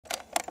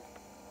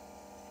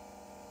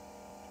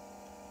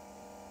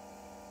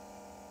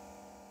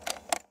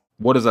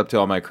What is up to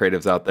all my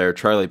creatives out there?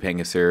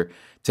 CharleyPangus here.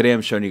 Today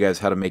I'm showing you guys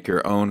how to make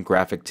your own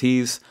graphic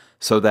tees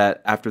so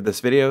that after this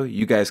video,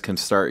 you guys can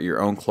start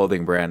your own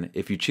clothing brand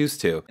if you choose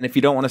to. And if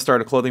you don't want to start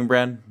a clothing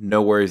brand,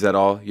 no worries at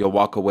all. You'll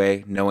walk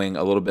away knowing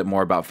a little bit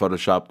more about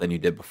Photoshop than you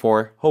did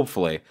before,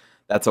 hopefully.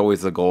 That's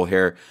always the goal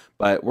here,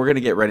 but we're going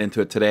to get right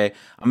into it today.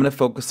 I'm going to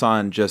focus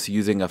on just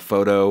using a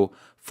photo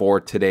for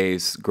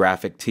today's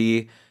graphic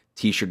tee,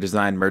 t-shirt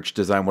design, merch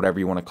design, whatever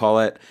you want to call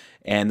it.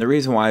 And the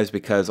reason why is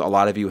because a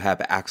lot of you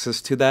have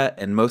access to that,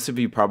 and most of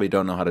you probably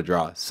don't know how to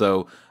draw.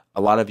 So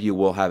a lot of you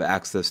will have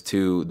access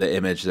to the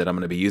image that I'm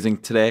going to be using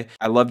today.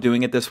 I love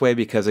doing it this way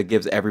because it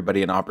gives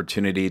everybody an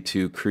opportunity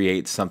to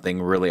create something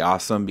really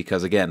awesome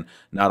because, again,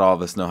 not all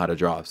of us know how to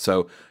draw.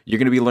 So you're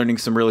going to be learning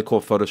some really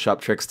cool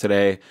Photoshop tricks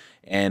today,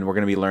 and we're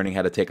going to be learning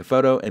how to take a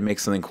photo and make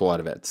something cool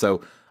out of it.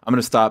 So I'm going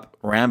to stop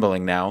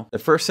rambling now. The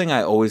first thing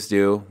I always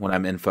do when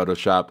I'm in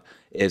Photoshop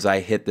is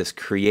I hit this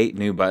Create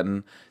New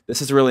button.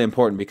 This is really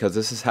important because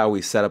this is how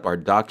we set up our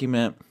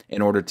document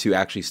in order to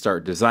actually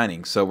start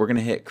designing. So we're going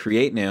to hit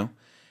Create New.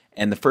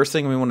 And the first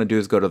thing we want to do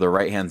is go to the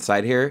right hand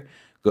side here,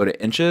 go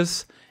to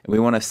inches, and we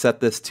want to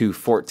set this to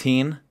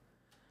 14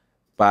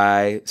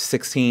 by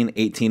 16,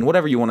 18,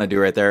 whatever you want to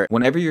do right there.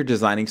 Whenever you're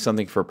designing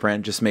something for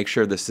print, just make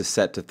sure this is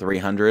set to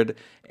 300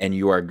 and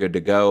you are good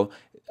to go.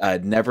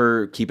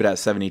 Never keep it at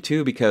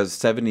 72 because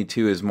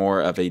 72 is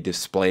more of a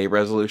display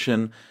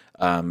resolution.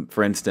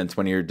 For instance,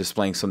 when you're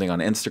displaying something on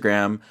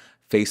Instagram,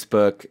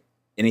 Facebook,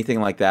 anything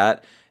like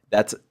that,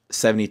 that's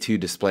 72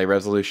 display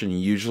resolution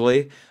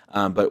usually.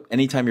 But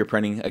anytime you're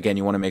printing, again,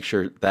 you want to make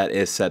sure that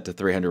is set to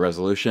 300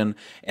 resolution.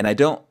 And I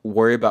don't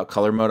worry about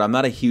color mode. I'm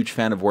not a huge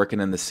fan of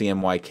working in the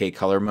CMYK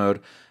color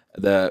mode.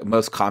 The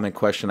most common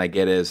question I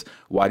get is,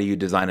 why do you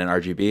design in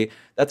RGB?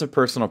 That's a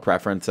personal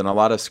preference, and a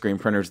lot of screen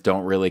printers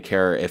don't really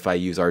care if I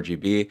use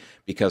RGB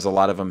because a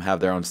lot of them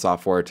have their own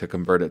software to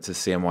convert it to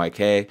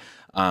CMYK.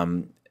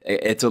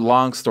 It's a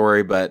long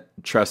story, but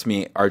trust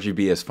me,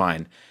 RGB is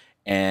fine.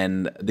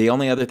 And the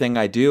only other thing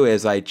I do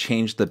is I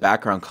change the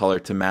background color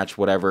to match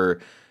whatever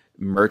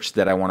merch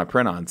that I want to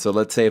print on. So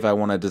let's say if I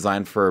want to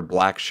design for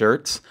black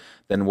shirts,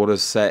 then we'll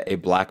just set a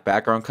black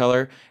background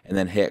color and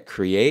then hit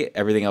create.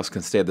 Everything else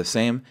can stay the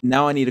same.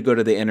 Now I need to go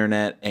to the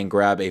internet and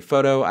grab a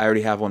photo. I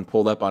already have one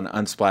pulled up on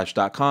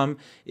unsplash.com.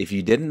 If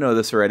you didn't know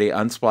this already,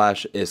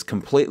 Unsplash is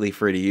completely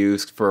free to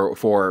use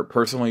for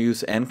personal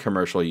use and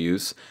commercial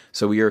use.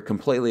 So we are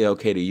completely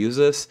okay to use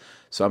this.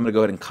 So I'm going to go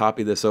ahead and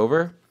copy this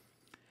over.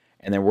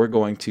 And then we're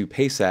going to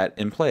paste that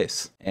in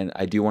place. And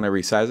I do want to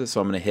resize it,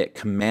 so I'm going to hit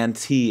Command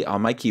T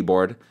on my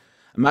keyboard.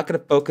 I'm not going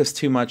to focus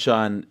too much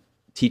on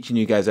teaching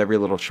you guys every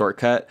little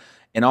shortcut.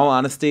 In all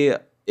honesty,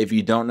 if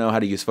you don't know how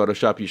to use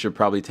Photoshop, you should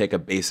probably take a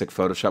basic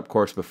Photoshop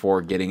course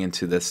before getting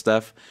into this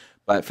stuff.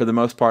 But for the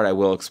most part, I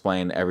will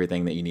explain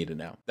everything that you need to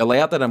know. The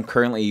layout that I'm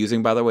currently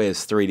using, by the way,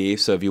 is 3D.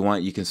 So if you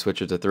want, you can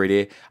switch it to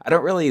 3D. I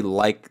don't really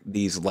like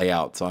these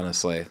layouts,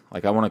 honestly.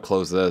 Like, I want to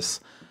close this.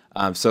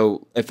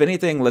 So if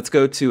anything, let's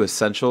go to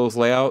Essentials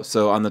layout.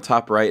 So on the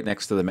top right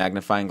next to the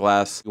magnifying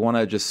glass, you want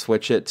to just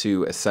switch it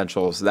to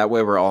Essentials. That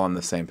way we're all on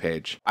the same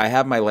page. I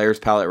have my layers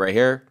palette right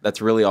here. That's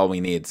really all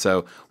we need.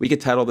 So we could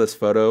title this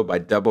photo by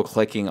double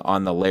clicking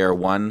on the layer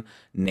 1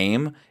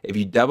 name. If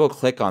you double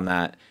click on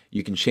that,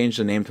 you can change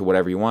the name to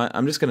whatever you want.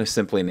 I'm just going to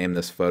simply name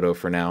this photo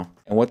for now.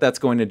 And what that's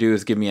going to do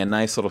is give me a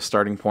nice little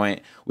starting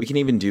point. We can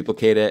even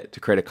duplicate it to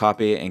create a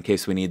copy in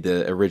case we need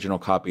the original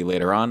copy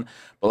later on.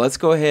 But let's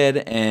go ahead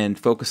and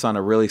focus on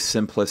a really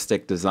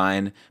simplistic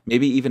design,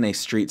 maybe even a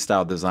street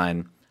style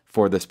design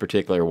for this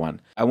particular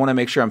one. I want to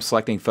make sure I'm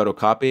selecting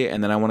photocopy,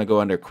 and then I want to go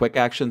under quick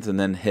actions and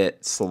then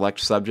hit select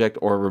subject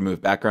or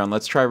remove background.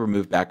 Let's try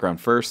remove background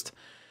first.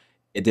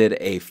 It did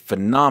a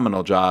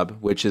phenomenal job,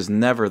 which is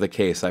never the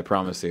case, I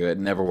promise you. It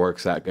never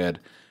works that good,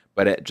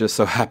 but it just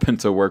so happened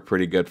to work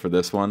pretty good for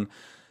this one.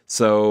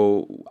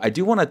 So I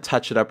do want to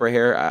touch it up right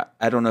here.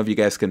 I don't know if you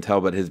guys can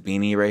tell, but his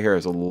beanie right here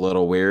is a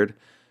little weird.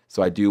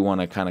 So I do want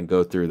to kind of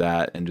go through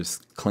that and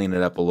just clean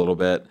it up a little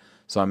bit.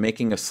 So I'm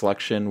making a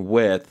selection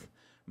with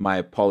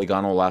my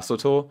polygonal lasso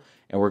tool,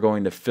 and we're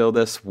going to fill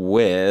this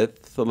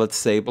with, let's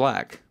say,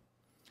 black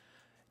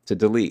to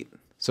delete.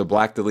 So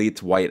black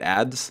deletes, white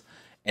adds.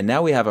 And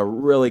now we have a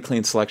really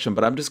clean selection,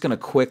 but I'm just going to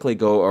quickly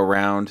go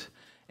around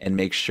and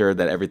make sure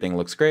that everything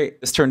looks great.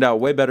 This turned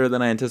out way better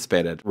than I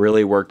anticipated.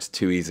 Really worked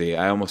too easy.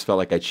 I almost felt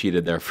like I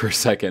cheated there for a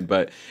second.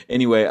 But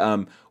anyway,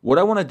 what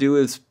I want to do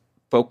is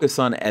focus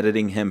on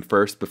editing him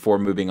first before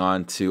moving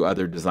on to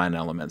other design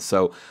elements.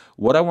 So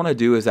what I want to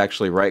do is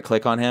actually right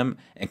click on him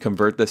and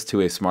convert this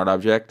to a smart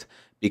object,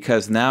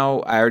 because now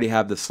I already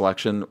have the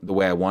selection the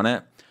way I want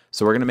it.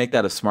 So we're going to make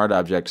that a smart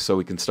object so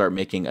we can start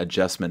making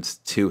adjustments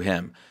to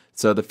him.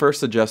 So the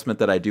first adjustment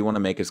that I do want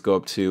to make is go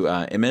up to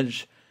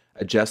image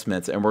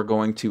adjustments, and we're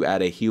going to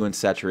add a hue and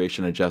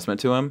saturation adjustment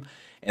to him.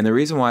 And the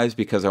reason why is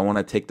because I want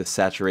to take the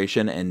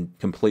saturation and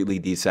completely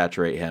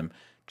desaturate him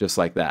just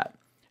like that,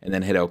 and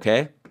then hit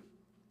OK.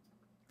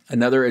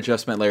 Another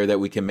adjustment layer that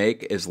we can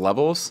make is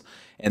levels,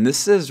 and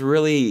this is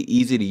really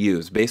easy to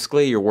use.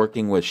 Basically, you're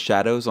working with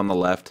shadows on the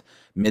left,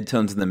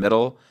 midtones in the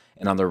middle,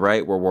 and on the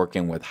right we're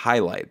working with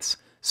highlights.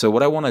 So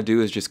what I want to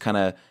do is just kind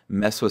of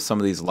mess with some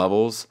of these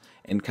levels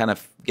and kind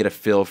of get a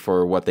feel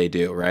for what they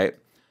do, right?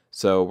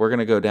 So we're going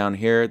to go down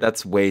here.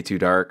 That's way too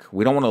dark.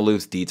 We don't want to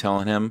lose detail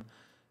in him,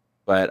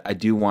 but I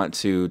do want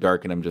to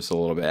darken him just a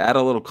little bit. Add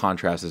a little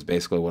contrast is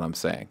basically what I'm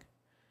saying.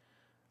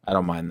 I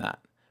don't mind that.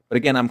 But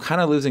again, I'm kind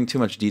of losing too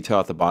much detail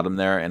at the bottom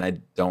there, and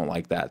I don't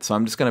like that. So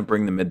I'm just going to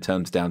bring the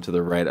midtones down to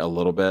the right a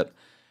little bit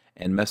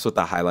and mess with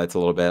the highlights a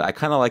little bit. I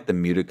kind of like the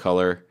muted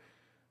color,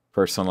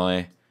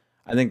 personally.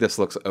 I think this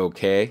looks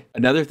okay.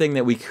 Another thing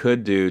that we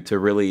could do to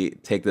really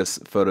take this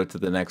photo to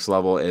the next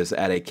level is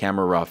add a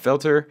camera raw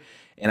filter.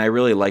 And I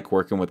really like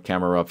working with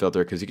camera raw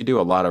filter because you can do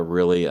a lot of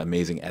really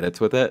amazing edits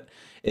with it.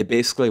 It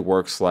basically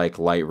works like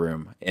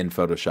Lightroom in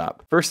Photoshop.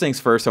 First things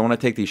first, I want to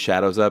take these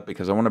shadows up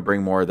because I want to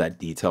bring more of that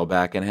detail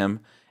back in him.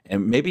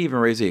 And maybe even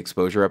raise the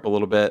exposure up a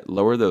little bit,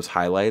 lower those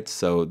highlights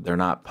so they're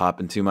not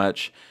popping too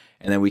much.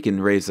 And then we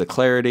can raise the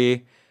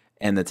clarity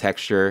and the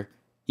texture,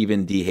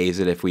 even dehaze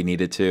it if we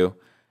needed to.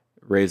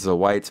 Raise the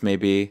whites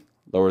maybe,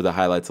 lower the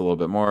highlights a little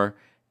bit more,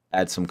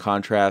 add some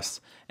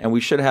contrast, and we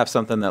should have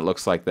something that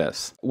looks like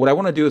this. What I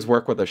want to do is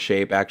work with a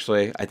shape,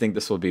 actually. I think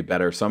this will be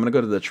better. So I'm going to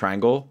go to the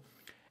triangle,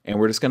 and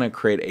we're just going to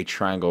create a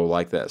triangle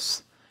like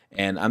this.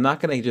 And I'm not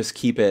going to just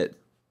keep it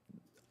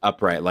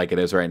upright like it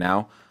is right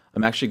now.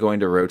 I'm actually going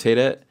to rotate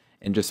it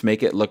and just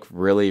make it look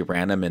really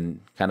random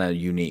and kind of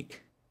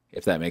unique,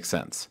 if that makes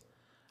sense.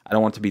 I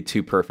don't want it to be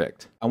too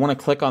perfect. I want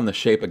to click on the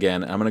shape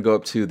again. I'm going to go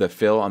up to the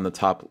fill on the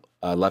top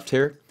left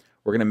here.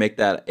 We're going to make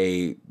that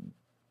a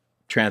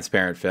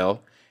transparent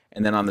fill.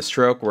 And then on the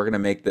stroke, we're going to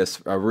make this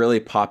a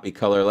really poppy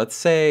color. Let's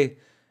say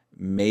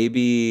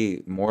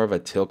maybe more of a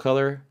teal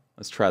color.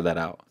 Let's try that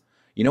out.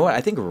 You know what?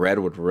 I think red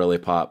would really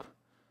pop.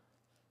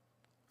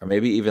 Or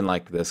maybe even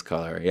like this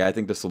color. Yeah, I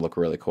think this will look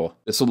really cool.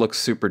 This will look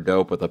super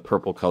dope with a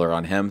purple color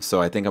on him.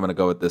 So I think I'm going to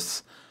go with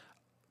this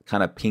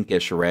kind of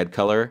pinkish red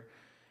color.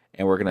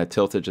 And we're going to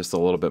tilt it just a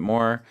little bit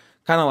more.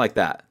 Kind of like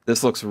that.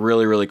 This looks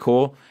really, really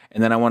cool.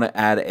 And then I want to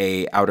add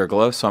a outer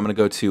glow. So I'm going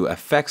to go to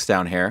effects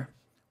down here.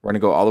 We're going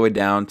to go all the way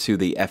down to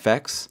the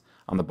FX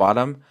on the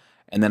bottom.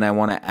 And then I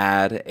want to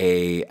add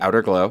a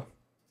outer glow.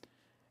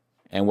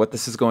 And what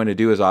this is going to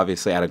do is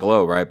obviously add a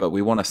glow, right? But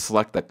we want to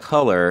select the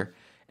color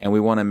and we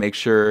want to make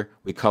sure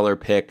we color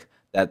pick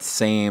that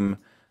same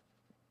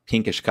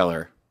pinkish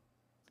color.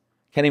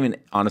 Can't even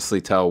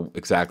honestly tell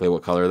exactly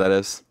what color that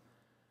is.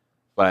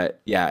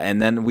 But yeah,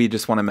 and then we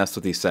just want to mess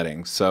with these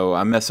settings. So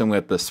I'm messing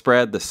with the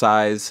spread, the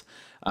size.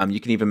 You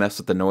can even mess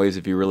with the noise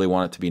if you really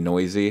want it to be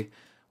noisy,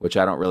 which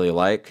I don't really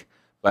like.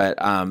 But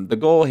the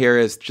goal here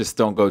is just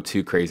don't go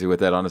too crazy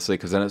with it, honestly,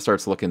 because then it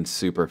starts looking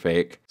super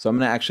fake. So I'm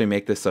going to actually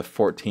make this a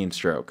 14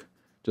 stroke,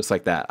 just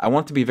like that. I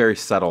want it to be very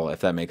subtle, if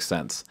that makes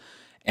sense.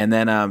 And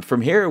then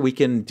from here, we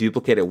can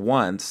duplicate it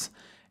once,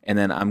 and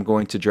then I'm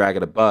going to drag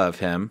it above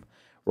him.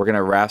 We're going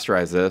to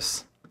rasterize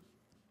this,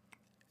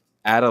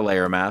 add a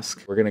layer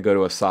mask. We're going to go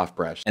to a soft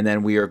brush, and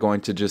then we are going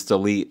to just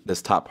delete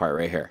this top part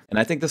right here. And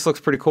I think this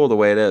looks pretty cool the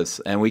way it is.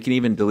 And we can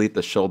even delete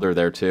the shoulder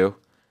there too.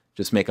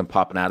 Just make them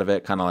popping out of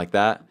it, kind of like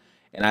that.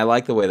 And I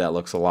like the way that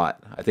looks a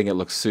lot. I think it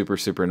looks super,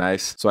 super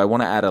nice. So I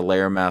want to add a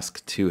layer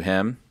mask to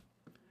him.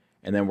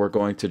 And then we're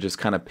going to just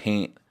kind of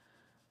paint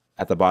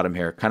at the bottom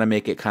here, kind of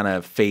make it kind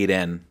of fade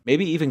in.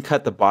 Maybe even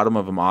cut the bottom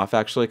of him off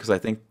actually, because I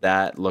think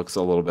that looks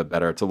a little bit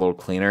better. It's a little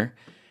cleaner.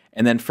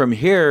 And then from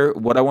here,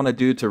 what I want to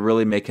do to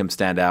really make him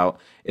stand out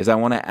is I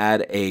want to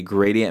add a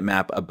gradient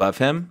map above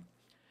him.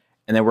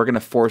 And then we're going to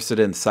force it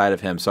inside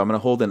of him. So I'm going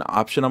to hold an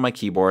option on my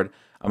keyboard.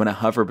 I'm going to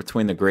hover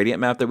between the gradient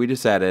map that we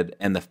just added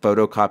and the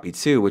photocopy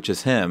 2, which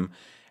is him.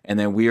 And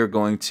then we are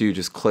going to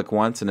just click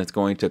once and it's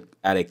going to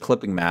add a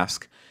clipping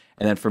mask.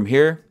 And then from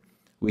here,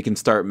 we can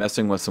start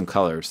messing with some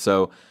colors.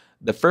 So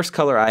the first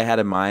color I had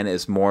in mind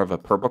is more of a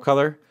purple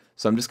color.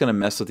 So I'm just going to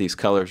mess with these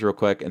colors real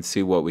quick and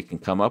see what we can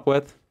come up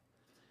with.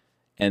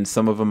 And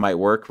some of them might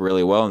work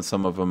really well and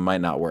some of them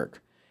might not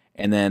work.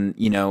 And then,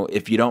 you know,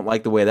 if you don't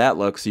like the way that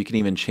looks, you can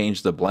even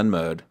change the blend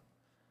mode.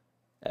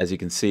 As you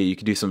can see, you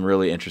can do some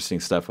really interesting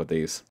stuff with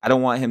these. I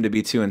don't want him to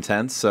be too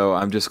intense, so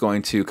I'm just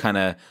going to kind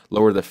of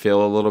lower the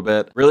fill a little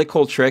bit. Really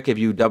cool trick, if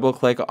you double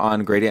click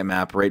on gradient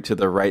map right to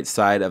the right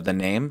side of the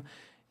name,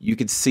 you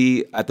can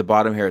see at the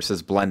bottom here it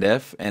says blend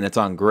if, and it's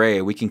on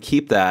gray. We can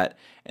keep that,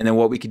 and then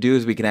what we can do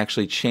is we can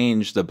actually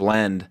change the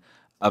blend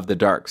of the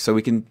dark. So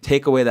we can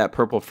take away that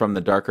purple from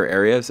the darker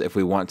areas if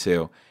we want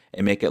to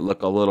and make it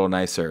look a little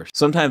nicer.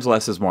 Sometimes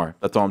less is more.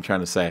 That's all I'm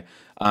trying to say.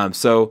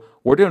 So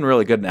we're doing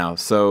really good now.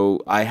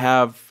 So I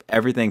have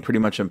everything pretty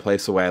much in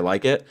place the way I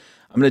like it.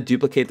 I'm going to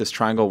duplicate this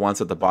triangle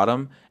once at the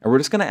bottom, and we're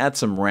just going to add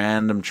some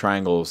random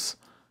triangles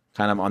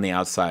kind of on the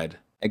outside.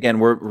 Again,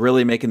 we're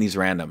really making these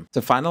random.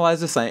 To finalize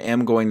this, I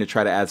am going to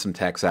try to add some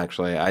text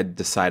actually. I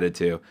decided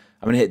to.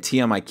 I'm going to hit T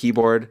on my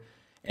keyboard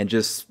and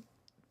just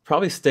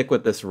probably stick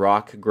with this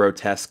rock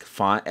grotesque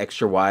font,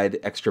 extra wide,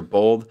 extra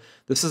bold.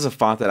 This is a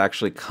font that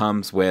actually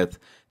comes with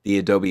the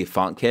Adobe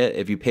font kit.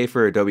 If you pay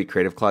for Adobe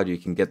Creative Cloud, you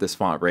can get this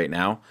font right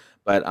now.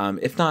 But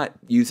if not,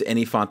 use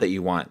any font that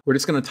you want. We're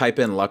just going to type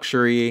in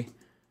luxury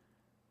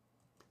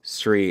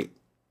street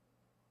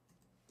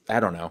I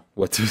don't know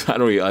what to,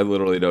 I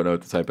literally don't know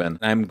what to type in.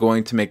 I'm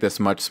going to make this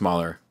much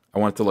smaller. I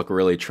want it to look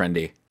really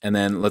trendy. And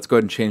then let's go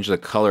ahead and change the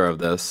color of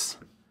this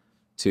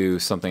to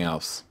something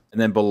else. And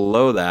then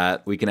below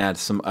that, we can add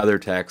some other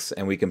text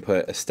and we can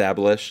put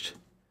established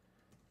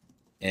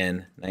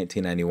in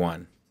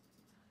 1991.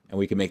 And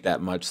we can make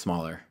that much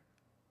smaller.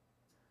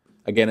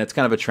 Again, it's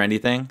kind of a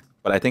trendy thing,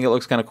 but I think it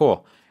looks kind of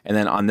cool. And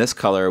then on this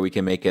color, we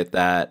can make it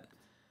that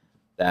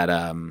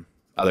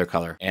other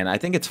color. And I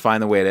think it's fine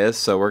the way it is.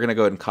 So we're gonna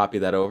go ahead and copy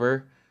that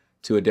over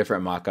to a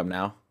different mockup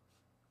now.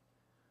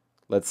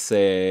 Let's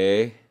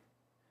say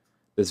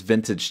this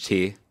vintage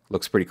tee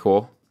looks pretty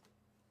cool.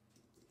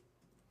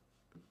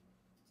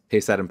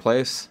 Paste that in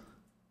place.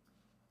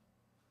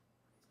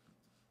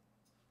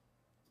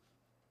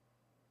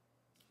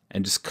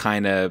 And just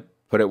kind of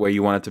put it where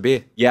you want it to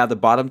be. Yeah, the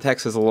bottom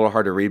text is a little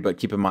hard to read, but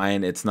keep in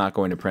mind it's not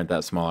going to print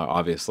that smaller,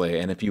 obviously.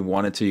 And if you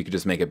wanted to, you could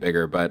just make it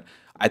bigger. But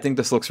I think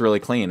this looks really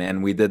clean,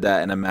 and we did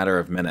that in a matter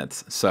of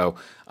minutes. So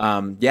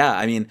yeah,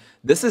 I mean,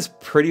 this is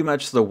pretty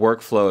much the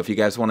workflow. If you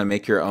guys want to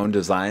make your own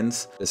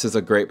designs, this is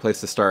a great place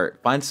to start.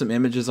 Find some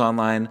images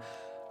online,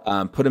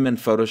 put them in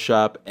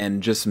Photoshop,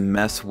 and just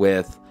mess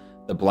with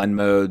the blend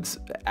modes,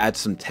 add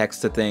some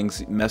text to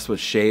things, mess with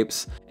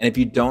shapes. And if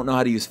you don't know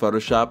how to use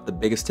Photoshop, the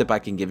biggest tip I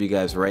can give you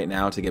guys right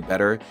now to get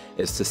better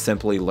is to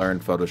simply learn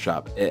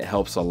Photoshop. It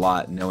helps a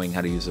lot knowing how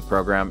to use the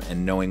program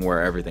and knowing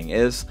where everything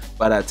is.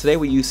 But today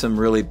we use some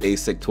really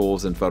basic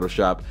tools in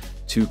Photoshop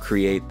to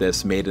create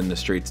this made in the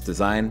streets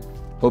design.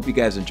 Hope you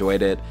guys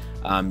enjoyed it.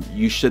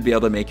 You should be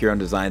able to make your own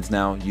designs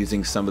now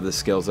using some of the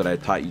skills that I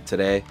taught you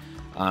today.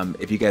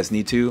 If you guys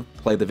need to,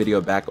 play the video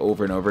back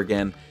over and over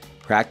again.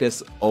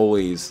 Practice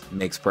always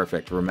makes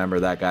perfect. Remember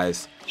that,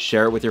 guys.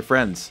 Share it with your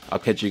friends. I'll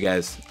catch you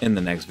guys in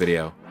the next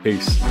video.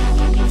 Peace.